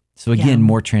are. So again, Yeah.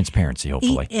 more transparency,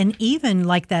 hopefully. And even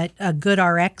like that Good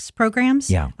RX programs.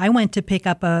 Yeah. I went to pick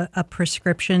up a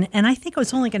prescription, and I think it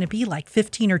was only going to be like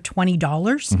 $15 or $20.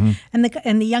 Mm-hmm.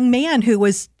 And the young man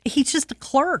he's just a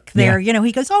clerk there. Yeah.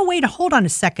 He goes, "Oh, wait, hold on a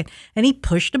second," and he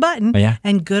pushed a button. Yeah.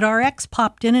 And Good RX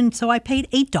popped in, and so I paid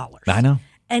 $8. I know.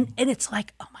 And it's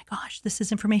like, oh my gosh, this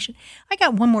is information. I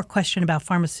got one more question about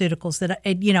pharmaceuticals that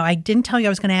I didn't tell you I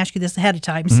was going to ask you this ahead of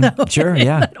time. So Sure,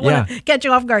 yeah, I don't want to catch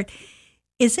you off guard.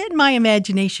 Is it my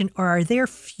imagination, or are there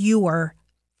fewer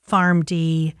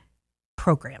PharmD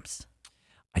programs,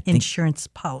 insurance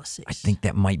policies? I think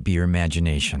that might be your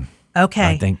imagination. Okay.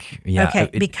 I think, yeah. Okay,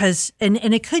 because and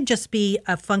it could just be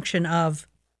a function of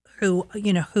who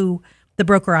the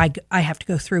broker I have to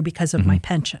go through because of my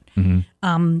pension.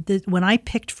 When I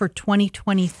picked for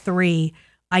 2023,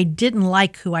 I didn't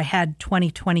like who I had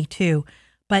 2022,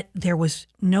 but there was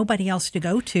nobody else to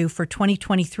go to for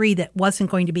 2023 that wasn't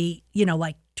going to be,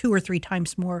 like 2 or 3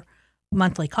 times more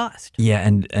monthly cost. Yeah,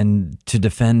 and to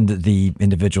defend the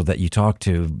individual that you talk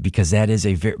to, because that is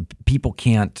people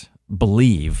can't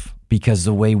believe, because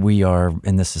the way we are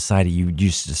in this society, you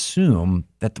just assume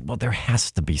that, well, there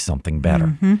has to be something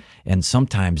better. And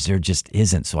sometimes there just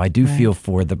isn't. So I do feel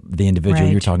for the individual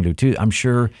you're talking to too. I'm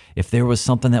sure if there was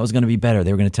something that was going to be better,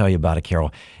 they were going to tell you about it,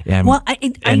 Carol. And, well,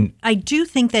 I do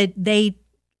think that they,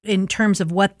 in terms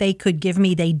of what they could give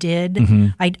me, they did.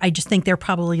 I just think they're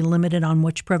probably limited on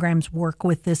which programs work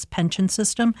with this pension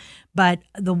system. But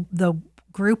the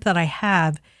group that I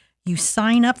have, you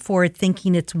sign up for it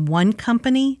thinking it's one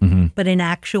company, but in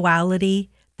actuality,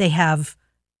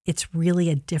 it's really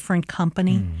a different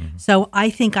company. So I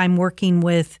think I'm working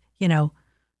with,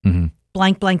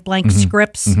 blank, blank, blank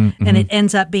scripts, and it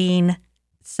ends up being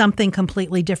something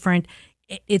completely different.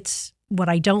 It's what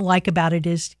I don't like about it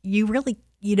is you really,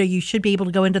 you should be able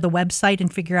to go into the website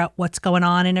and figure out what's going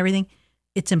on and everything.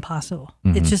 It's impossible.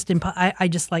 It's just I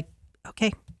just like,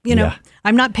 okay.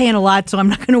 I'm not paying a lot, so I'm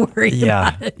not going to worry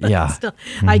about it. But still,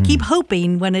 I keep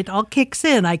hoping when it all kicks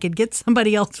in, I could get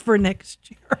somebody else for next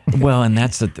year. Well, and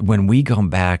that's when we come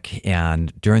back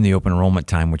and during the open enrollment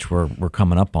time, which we're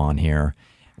coming up on here,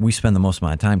 we spend the most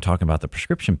amount of time talking about the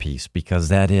prescription piece, because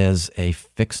that is a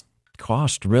fixed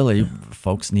cost. Really,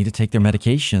 folks need to take their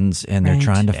medications, and they're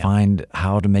trying to find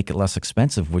how to make it less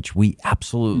expensive, which we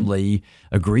absolutely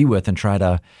agree with and try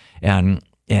to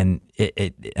And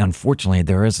it unfortunately,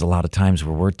 there is a lot of times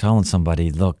where we're telling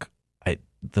somebody, look,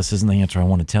 this isn't the answer I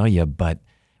want to tell you, but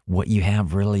what you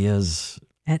have really is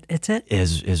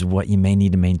what you may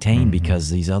need to maintain, because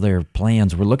these other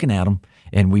plans, we're looking at them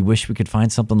and we wish we could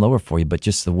find something lower for you, but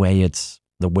just the way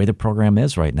the program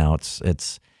is right now,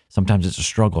 it's sometimes it's a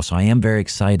struggle. So I am very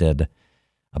excited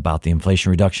about the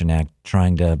Inflation Reduction Act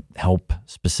trying to help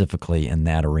specifically in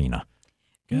that arena.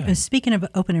 Speaking of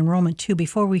open enrollment, too,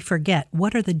 before we forget,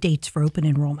 what are the dates for open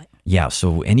enrollment? Yeah,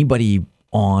 so anybody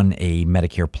on a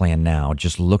Medicare plan now,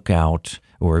 just look out,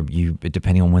 or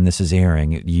depending on when this is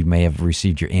airing, you may have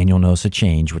received your annual notice of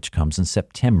change, which comes in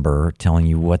September, telling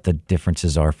you what the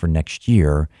differences are for next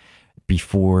year.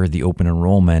 Before the open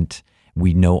enrollment,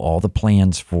 we know all the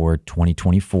plans for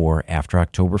 2024 after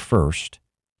October 1st.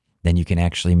 Then you can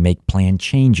actually make plan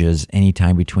changes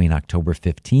anytime between October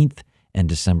 15th and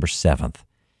December 7th.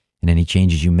 And any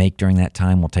changes you make during that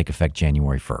time will take effect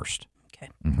January 1st.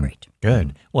 Okay, great.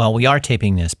 Good. Well, we are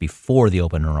taping this before the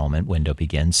open enrollment window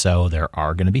begins, so there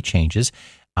are going to be changes.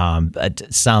 But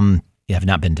some have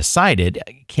not been decided.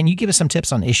 Can you give us some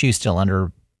tips on issues still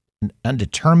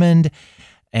undetermined,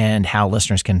 and how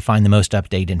listeners can find the most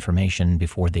updated information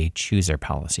before they choose their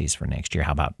policies for next year?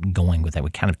 How about going with that? We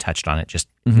kind of touched on it just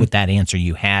with that answer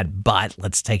you had, but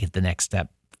let's take it the next step.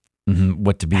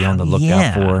 What to be on the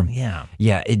lookout for. Yeah.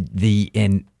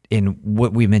 In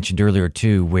what we mentioned earlier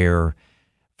too, where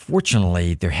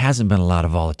fortunately there hasn't been a lot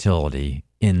of volatility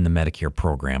in the Medicare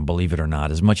program, believe it or not.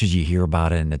 As much as you hear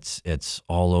about it, and it's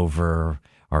all over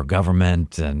our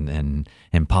government and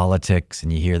politics,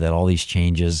 and you hear that all these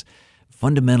changes.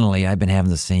 Fundamentally, I've been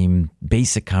having the same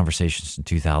basic conversations in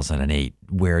 2008,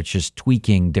 where it's just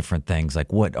tweaking different things,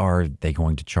 like what are they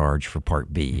going to charge for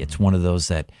Part B? It's one of those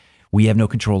that we have no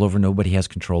control over. Nobody has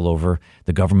control over.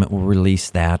 The government will release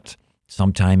that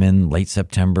sometime in late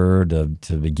September to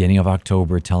the beginning of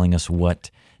October, telling us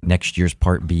what next year's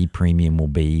Part B premium will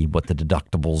be, what the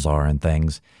deductibles are and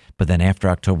things. But then after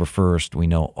October 1st, we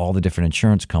know all the different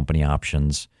insurance company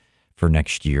options for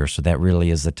next year. So that really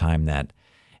is the time that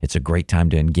it's a great time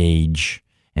to engage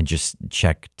and just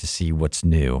check to see what's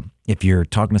new. If you're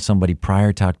talking to somebody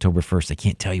prior to October 1st, they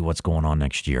can't tell you what's going on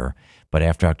next year. But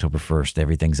after October 1st,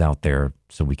 everything's out there,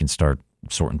 so we can start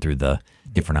sorting through the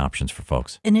different options for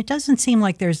folks. And it doesn't seem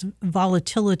like there's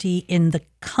volatility in the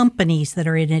companies that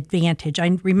are in advantage.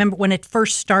 I remember when it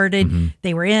first started,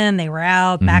 they were in, they were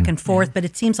out, back and forth, but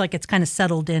it seems like it's kind of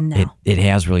settled in now. It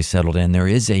has really settled in. There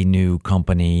is a new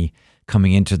company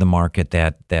coming into the market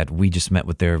that we just met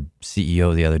with their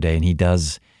CEO the other day, and he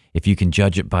does, if you can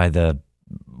judge it by the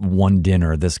one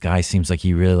dinner, this guy seems like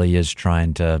he really is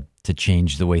trying to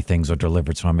change the way things are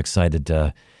delivered. So I'm excited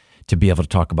to be able to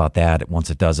talk about that once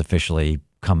it does officially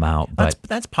come out. But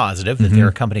That's positive that there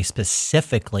are companies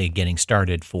specifically getting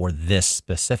started for this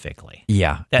specifically.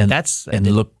 yeah, That's looking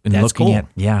cool.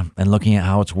 looking at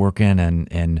how it's working,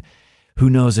 and who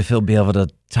knows if he'll be able to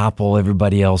topple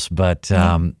everybody else, but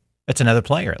It's another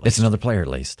player at least. it's another player at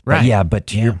least. Right. But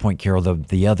to your point, Carol,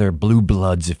 the other blue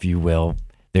bloods, if you will,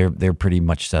 they're pretty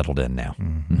much settled in now.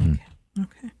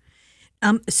 Okay.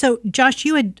 So, Josh,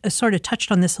 you had sort of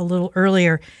touched on this a little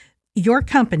earlier. Your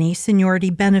company, Seniority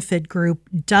Benefit Group,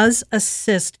 does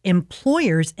assist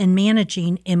employers in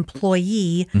managing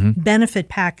employee benefit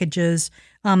packages,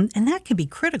 and that can be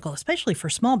critical, especially for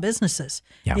small businesses.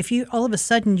 Yeah. If you all of a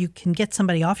sudden you can get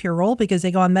somebody off your roll because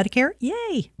they go on Medicare,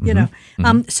 yay!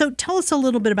 So, tell us a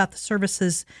little bit about the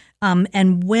services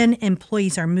and when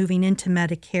employees are moving into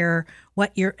Medicare,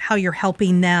 how you're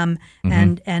helping them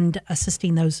and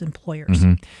assisting those employers.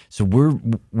 So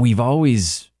we've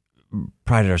always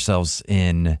prided ourselves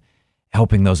in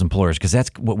helping those employers because that's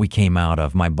what we came out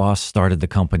of. My boss started the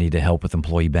company to help with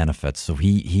employee benefits, so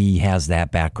he has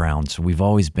that background. So we've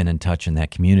always been in touch in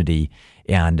that community.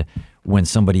 And when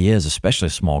somebody is, especially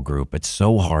a small group, it's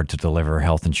so hard to deliver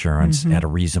health insurance at a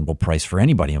reasonable price for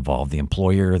anybody involved, the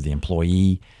employer, the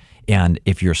employee. And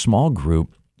if you're a small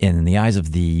group, in the eyes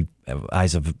of the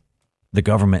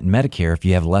government and Medicare, if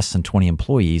you have less than 20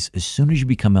 employees, as soon as you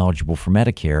become eligible for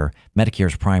Medicare,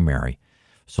 Medicare's primary.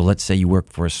 So let's say you work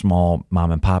for a small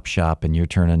mom and pop shop and you're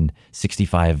turning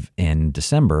 65 in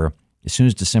December. As soon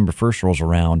as December 1st rolls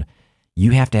around,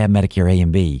 you have to have Medicare A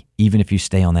and B, even if you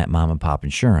stay on that mom and pop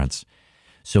insurance.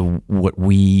 So what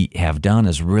we have done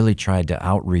is really tried to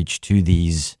outreach to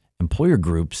these employer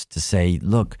groups to say,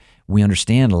 look, we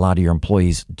understand a lot of your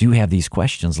employees do have these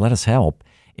questions. Let us help.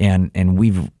 And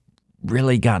we've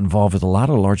really got involved with a lot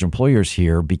of large employers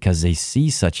here because they see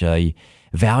such a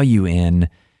value in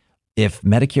if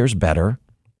Medicare's better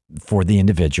for the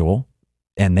individual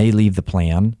and they leave the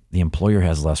plan, the employer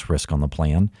has less risk on the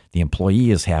plan. The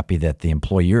employee is happy that the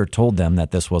employer told them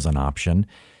that this was an option.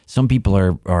 Some people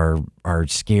are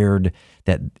scared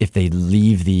that if they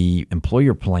leave the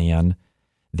employer plan,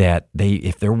 that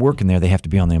if they're working there, they have to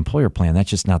be on the employer plan. That's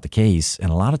just not the case.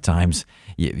 And a lot of times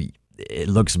it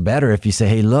looks better if you say,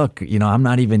 hey, look, I'm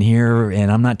not even here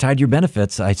and I'm not tied to your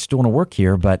benefits. I still want to work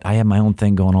here, but I have my own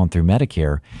thing going on through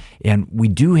Medicare. And we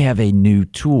do have a new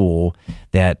tool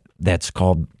that's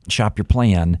called Shop Your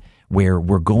Plan, where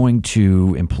we're going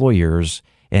to employers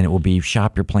and it will be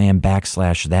Shop Your Plan /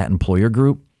 that employer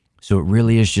group. So it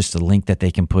really is just a link that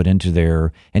they can put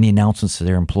into any announcements to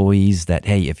their employees that,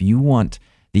 hey, if you want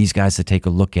these guys to take a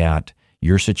look at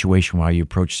your situation while you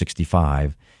approach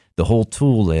 65, the whole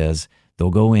tool is they'll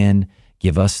go in,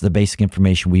 give us the basic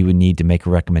information we would need to make a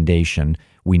recommendation.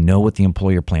 We know what the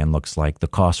employer plan looks like, the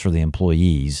cost for the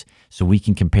employees, so we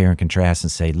can compare and contrast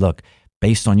and say, look,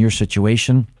 based on your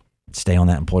situation, stay on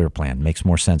that employer plan. Makes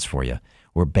more sense for you.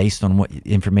 Or based on what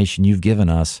information you've given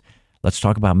us, let's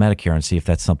talk about Medicare and see if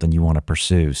that's something you want to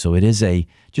pursue. So it is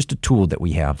just a tool that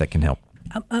we have that can help.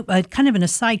 Kind of an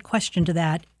aside question to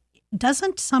that.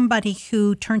 Doesn't somebody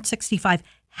who turns 65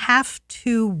 have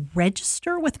to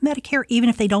register with Medicare even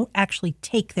if they don't actually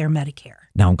take their Medicare?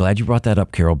 Now, I'm glad you brought that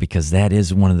up, Carol, because that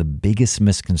is one of the biggest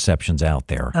misconceptions out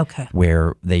there. Okay.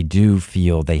 Where they do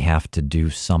feel they have to do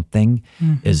something.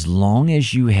 As long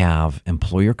as you have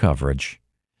employer coverage,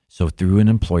 so through an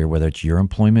employer, whether it's your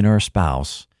employment or a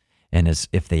spouse, and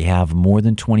if they have more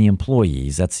than 20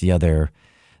 employees, that's the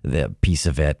piece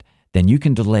of it, then you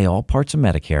can delay all parts of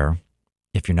Medicare.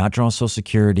 If you're not drawing Social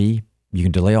Security, you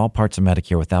can delay all parts of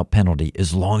Medicare without penalty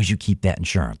as long as you keep that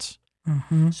insurance.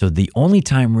 So the only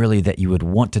time really that you would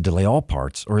want to delay all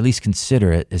parts, or at least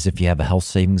consider it, is if you have a health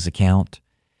savings account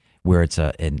where it's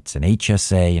an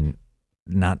HSA, and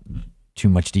not too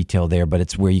much detail there, but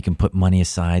it's where you can put money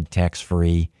aside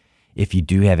tax-free. If you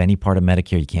do have any part of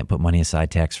Medicare, you can't put money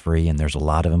aside tax-free, and there's a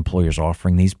lot of employers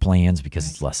offering these plans because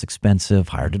it's less expensive,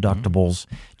 higher deductibles,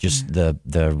 just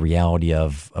the reality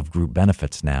of group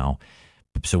benefits now.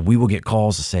 So we will get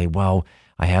calls to say, well,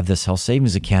 I have this health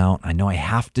savings account. I know I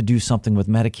have to do something with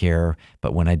Medicare,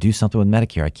 but when I do something with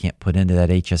Medicare, I can't put into that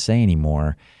HSA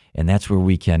anymore. And that's where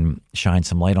we can shine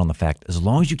some light on the fact, as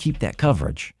long as you keep that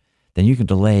coverage, then you can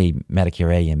delay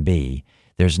Medicare A and B.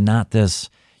 There's not this,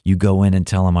 you go in and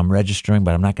tell them I'm registering,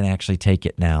 but I'm not going to actually take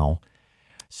it now.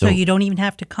 So you don't even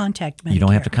have to contact Medicare. You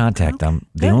don't have to contact them.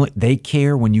 They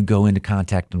care when you go in to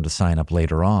contact them to sign up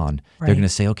later on. Right. They're going to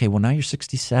say, okay, well, now you're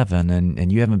 67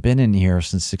 and you haven't been in here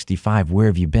since 65. Where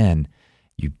have you been?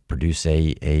 You produce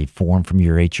a form from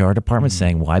your HR department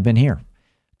saying, well, I've been here.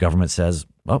 Government says,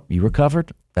 oh, you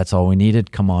recovered. That's all we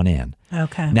needed. Come on in.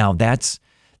 Okay. Now, that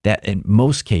in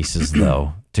most cases,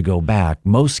 though, to go back,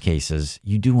 most cases,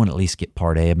 you do want to at least get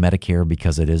Part A of Medicare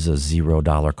because it is a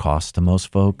 $0 cost to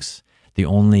most folks. The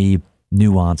only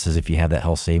nuance is if you have that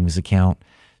health savings account.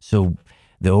 So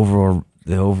the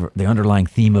underlying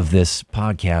theme of this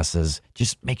podcast is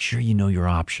just make sure you know your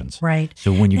options. Right.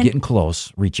 So when you're getting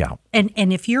close, reach out. And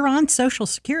if you're on Social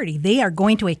Security, they are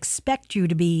going to expect you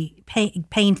to be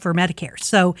paying for Medicare.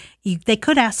 So they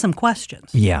could ask some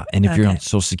questions. Yeah. And if you're on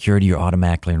Social Security, you're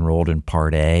automatically enrolled in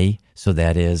Part A. So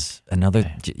that is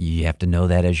another, you have to know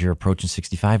that as you're approaching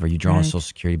 65. Are you drawing a Social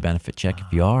Security benefit check? If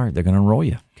you are, they're going to enroll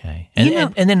you. Okay.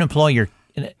 And then employer,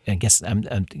 I guess,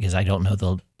 because I don't know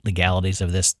the legalities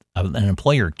of this, an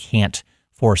employer can't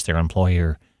force their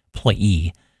employee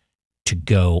to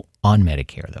go on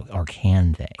Medicare, though, or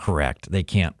can they? Correct. They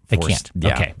can't force. They can't.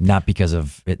 Yeah, okay. Not because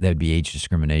of it. That'd be age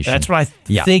discrimination. That's what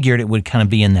I figured it would kind of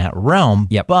be in that realm.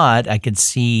 Yep. But I could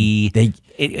see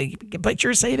but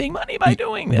you're saving money by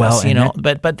doing this. Well,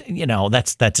 but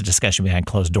that's a discussion behind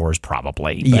closed doors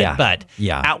probably. But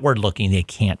outward looking, they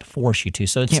can't force you to.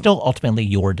 So it's still ultimately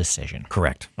your decision.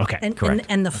 Correct. Okay. Correct.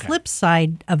 And the flip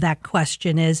side of that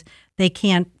question is they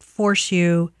can't force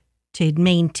you to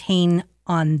maintain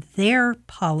on their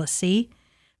policy,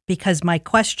 because my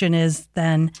question is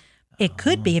then it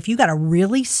could be if you got a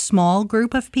really small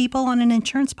group of people on an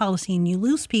insurance policy and you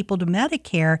lose people to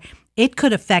Medicare, it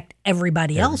could affect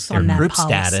everybody else on that group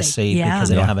policy. status because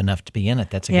they don't have enough to be in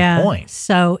it. That's a good point.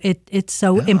 So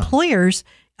employers,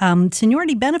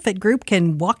 seniority benefit group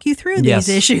can walk you through these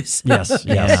issues. Yes.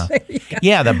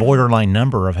 Yeah, the borderline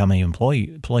number of how many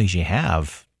employees you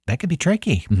have. That could be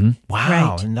tricky. Mm-hmm.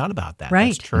 Wow, Right. Not about that.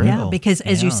 Right. That's true. Yeah, because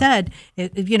as you said,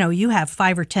 you have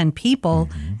 5 or 10 people,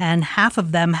 and half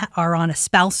of them are on a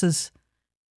spouse's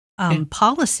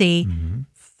policy. Mm-hmm.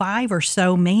 5 or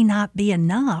so may not be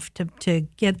enough to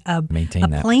get a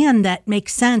plan that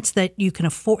makes sense, that you can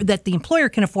afford, that the employer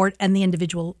can afford, and the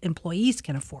individual employees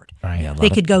can afford. Right. Yeah, they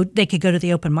could go to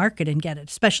the open market and get it,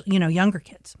 especially younger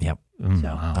kids. Yep. So.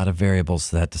 A lot of variables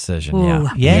to that decision. Ooh,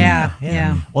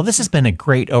 yeah. Well, this has been a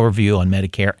great overview on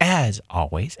Medicare. As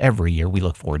always, every year we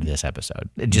look forward to this episode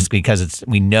just because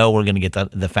we know we're going to get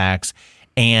the facts,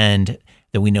 and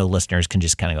that we know listeners can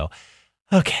just kind of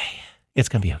go, okay, it's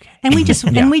going to be okay. And we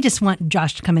just want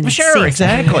Josh to come in and see it.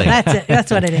 Exactly. That's it. That's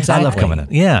what it is. I love coming in.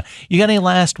 Yeah. You got any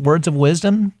last words of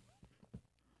wisdom?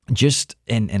 Just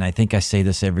and I think I say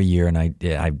this every year, and I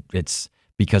it's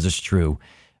because it's true.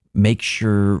 Make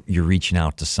sure you're reaching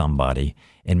out to somebody,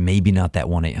 and maybe not that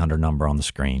 1-800 number on the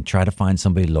screen. Try to find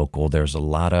somebody local. There's a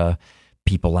lot of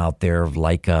people out there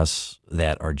like us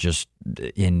that are just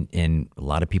in a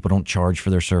lot of people don't charge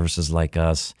for their services like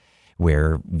us,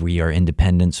 where we are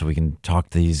independent, so we can talk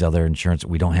to these other insurance.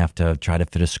 We don't have to try to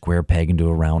fit a square peg into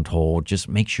a round hole. Just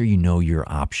make sure you know your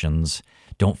options.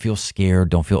 Don't feel scared.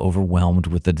 Don't feel overwhelmed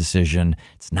with the decision.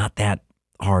 It's not that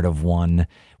hard of one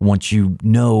once you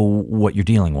know what you're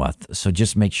dealing with. So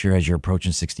just make sure as you're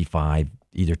approaching 65,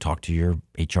 either talk to your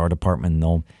HR department and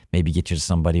they'll maybe get you to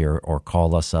somebody, or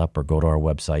call us up or go to our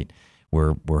website.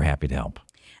 We're happy to help.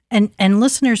 And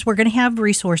listeners, we're going to have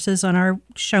resources on our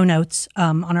show notes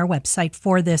on our website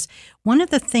for this. One of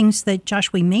the things that,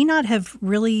 Josh, we may not have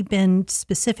really been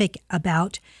specific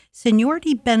about,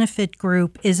 Seniority Benefit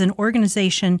Group is an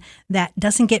organization that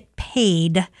doesn't get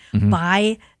paid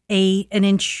by an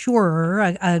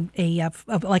insurer,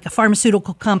 like a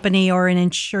pharmaceutical company or an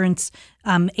insurance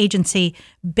agency,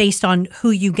 based on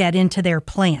who you get into their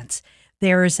plans.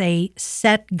 There is a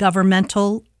set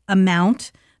governmental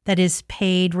amount that is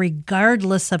paid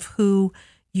regardless of who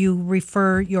you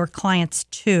refer your clients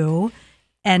to.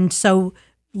 And so,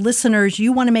 listeners,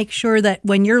 you want to make sure that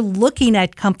when you're looking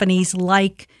at companies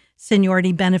like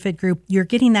Seniority Benefit Group, you're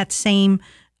getting that same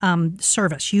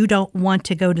service. You don't want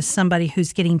to go to somebody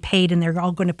who's getting paid and they're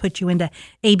all going to put you into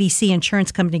ABC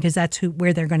Insurance Company because that's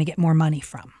where they're going to get more money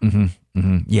from. Mm-hmm.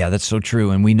 Mm-hmm. Yeah, that's so true.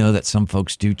 And we know that some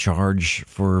folks do charge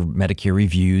for Medicare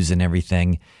reviews and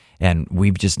everything. And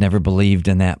we've just never believed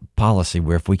in that policy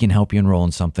where if we can help you enroll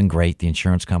in something, great, the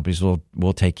insurance companies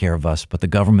will take care of us. But the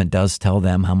government does tell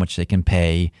them how much they can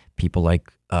pay people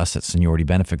like us at Seniority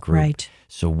Benefit Group. Right.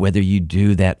 So whether you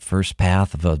do that first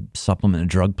path of a supplement and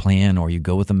drug plan or you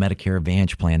go with a Medicare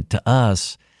Advantage plan, to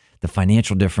us, the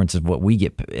financial difference of what we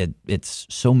get, it's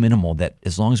so minimal that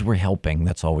as long as we're helping,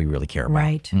 that's all we really care about.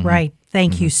 Right, right.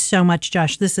 Thank you so much,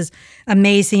 Josh. This is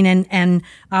amazing. And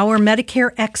our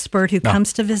Medicare expert who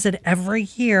comes to visit every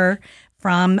year,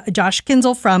 from Josh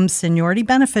Kinzel from Seniority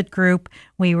Benefit Group,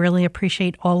 we really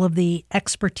appreciate all of the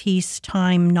expertise,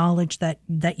 time, knowledge that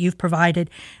you've provided.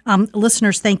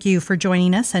 Listeners, thank you for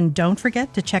joining us. And don't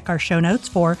forget to check our show notes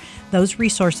for those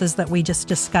resources that we just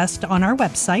discussed on our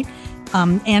website.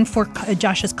 And for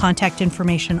Josh's contact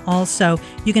information also.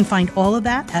 You can find all of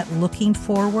that at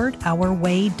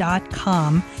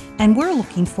lookingforwardourway.com. And we're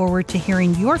looking forward to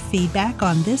hearing your feedback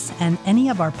on this and any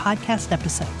of our podcast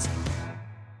episodes.